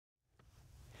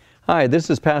Hi, this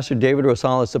is Pastor David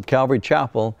Rosales of Calvary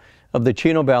Chapel of the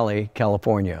Chino Valley,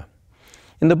 California.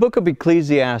 In the book of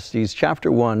Ecclesiastes,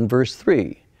 chapter 1, verse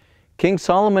 3, King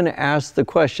Solomon asks the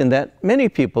question that many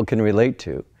people can relate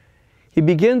to. He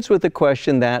begins with a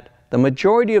question that the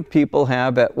majority of people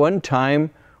have at one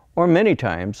time or many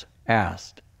times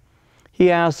asked. He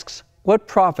asks, "What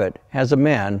profit has a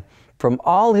man from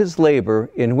all his labor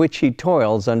in which he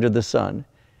toils under the sun?"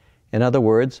 In other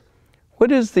words,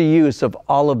 what is the use of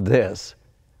all of this?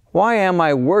 Why am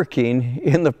I working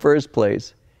in the first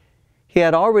place? He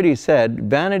had already said,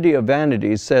 "Vanity of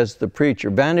vanities," says the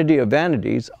preacher. "Vanity of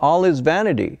vanities, all is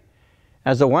vanity."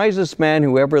 As the wisest man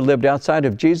who ever lived outside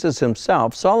of Jesus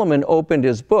himself, Solomon opened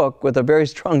his book with a very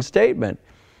strong statement.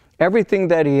 Everything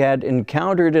that he had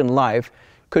encountered in life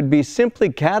could be simply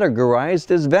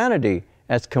categorized as vanity,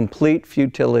 as complete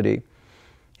futility.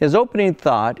 His opening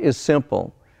thought is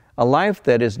simple. A life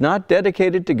that is not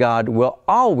dedicated to God will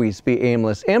always be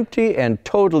aimless, empty, and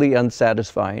totally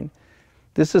unsatisfying.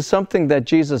 This is something that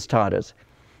Jesus taught us.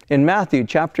 In Matthew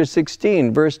chapter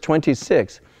 16, verse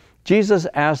 26, Jesus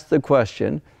asked the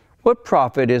question, "What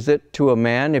profit is it to a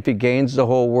man if he gains the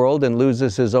whole world and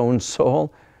loses his own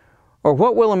soul? Or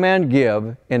what will a man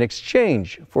give in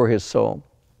exchange for his soul?"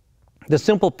 The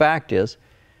simple fact is,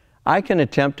 I can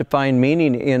attempt to find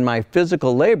meaning in my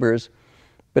physical labors,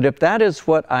 but if that is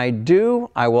what I do,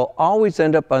 I will always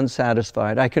end up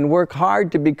unsatisfied. I can work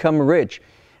hard to become rich,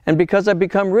 and because I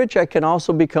become rich, I can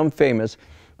also become famous.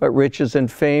 But riches and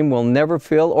fame will never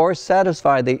fill or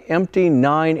satisfy the empty,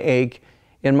 gnawing ache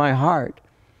in my heart.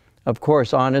 Of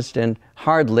course, honest and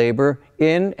hard labor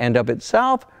in and of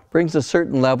itself brings a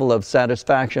certain level of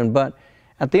satisfaction, but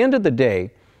at the end of the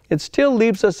day, it still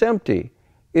leaves us empty.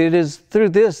 It is through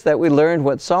this that we learn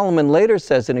what Solomon later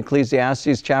says in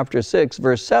Ecclesiastes chapter 6,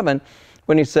 verse 7,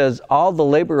 when he says, "All the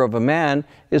labor of a man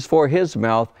is for his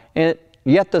mouth, and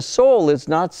yet the soul is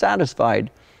not satisfied."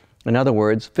 In other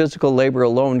words, physical labor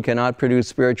alone cannot produce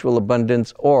spiritual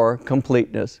abundance or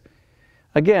completeness.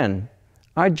 Again,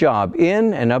 our job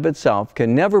in and of itself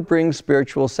can never bring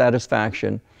spiritual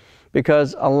satisfaction,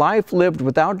 because a life lived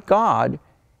without God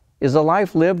is a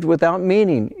life lived without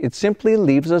meaning. It simply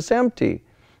leaves us empty.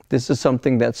 This is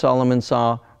something that Solomon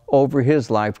saw over his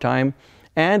lifetime.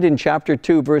 And in chapter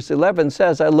 2, verse 11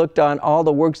 says, "I looked on all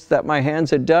the works that my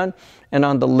hands had done, and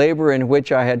on the labor in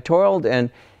which I had toiled, and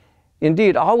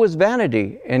indeed all was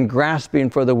vanity and grasping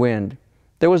for the wind.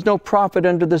 There was no profit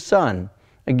under the sun."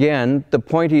 Again, the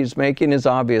point he's making is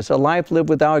obvious. A life lived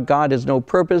without God has no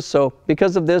purpose, so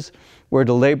because of this, we're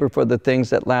to labor for the things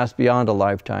that last beyond a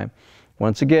lifetime.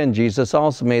 Once again, Jesus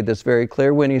also made this very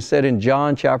clear when he said in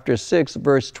John chapter 6,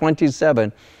 verse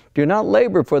 27, "Do not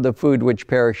labor for the food which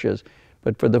perishes,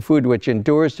 but for the food which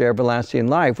endures to everlasting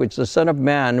life, which the Son of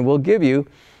Man will give you,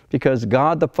 because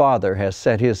God the Father has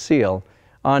set his seal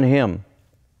on him."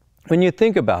 When you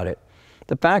think about it,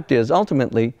 the fact is,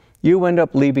 ultimately, you end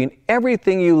up leaving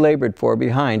everything you labored for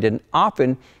behind, and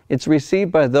often it's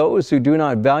received by those who do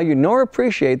not value nor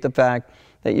appreciate the fact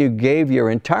that you gave your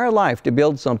entire life to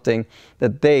build something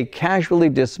that they casually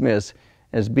dismiss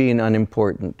as being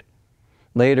unimportant.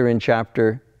 Later in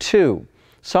chapter 2,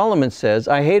 Solomon says,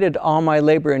 "I hated all my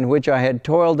labor in which I had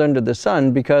toiled under the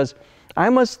sun, because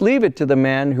I must leave it to the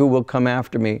man who will come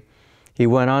after me." He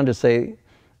went on to say,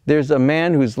 "There's a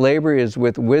man whose labor is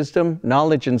with wisdom,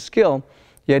 knowledge, and skill,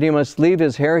 yet he must leave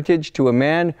his heritage to a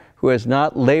man who has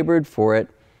not labored for it.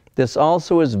 This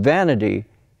also is vanity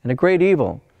and a great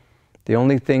evil." The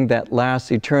only thing that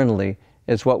lasts eternally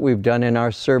is what we've done in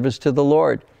our service to the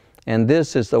Lord. And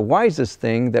this is the wisest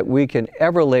thing that we can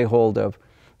ever lay hold of.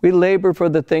 We labor for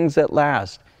the things that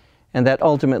last and that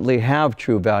ultimately have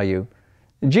true value.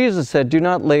 Jesus said, "Do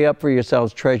not lay up for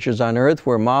yourselves treasures on earth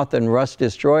where moth and rust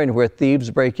destroy and where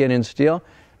thieves break in and steal,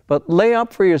 but lay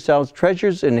up for yourselves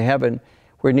treasures in heaven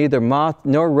where neither moth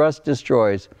nor rust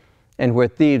destroys and where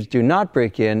thieves do not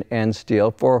break in and steal.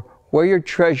 For where your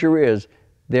treasure is,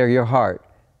 there your heart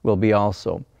will be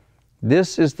also."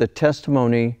 This is the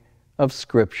testimony of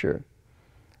Scripture.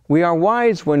 We are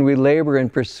wise when we labor in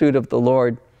pursuit of the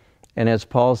Lord, and as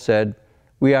Paul said,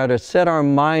 we are to set our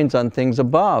minds on things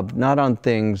above, not on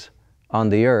things on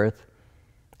the earth.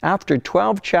 After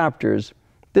 12 chapters,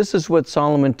 this is what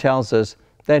Solomon tells us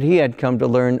that he had come to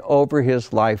learn over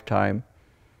his lifetime.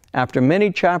 After many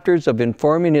chapters of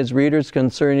informing his readers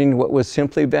concerning what was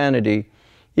simply vanity,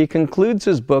 he concludes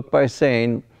his book by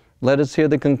saying, "Let us hear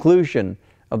the conclusion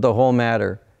of the whole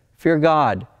matter. Fear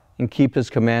God and keep his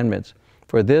commandments,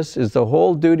 for this is the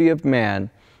whole duty of man.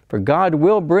 For God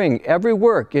will bring every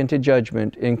work into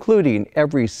judgment, including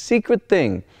every secret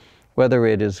thing, whether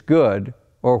it is good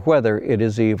or whether it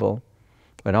is evil."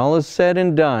 When all is said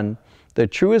and done, the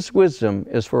truest wisdom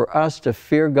is for us to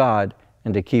fear God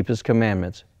and to keep His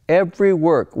commandments. Every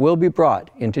work will be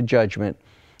brought into judgment,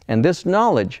 and this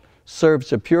knowledge serves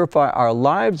to purify our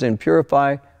lives and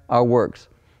purify our works.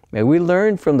 May we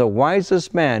learn from the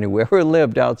wisest man who ever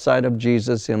lived outside of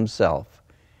Jesus Himself.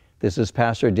 This is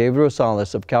Pastor David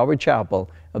Rosales of Calvary Chapel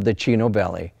of the Chino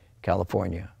Valley,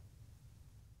 California.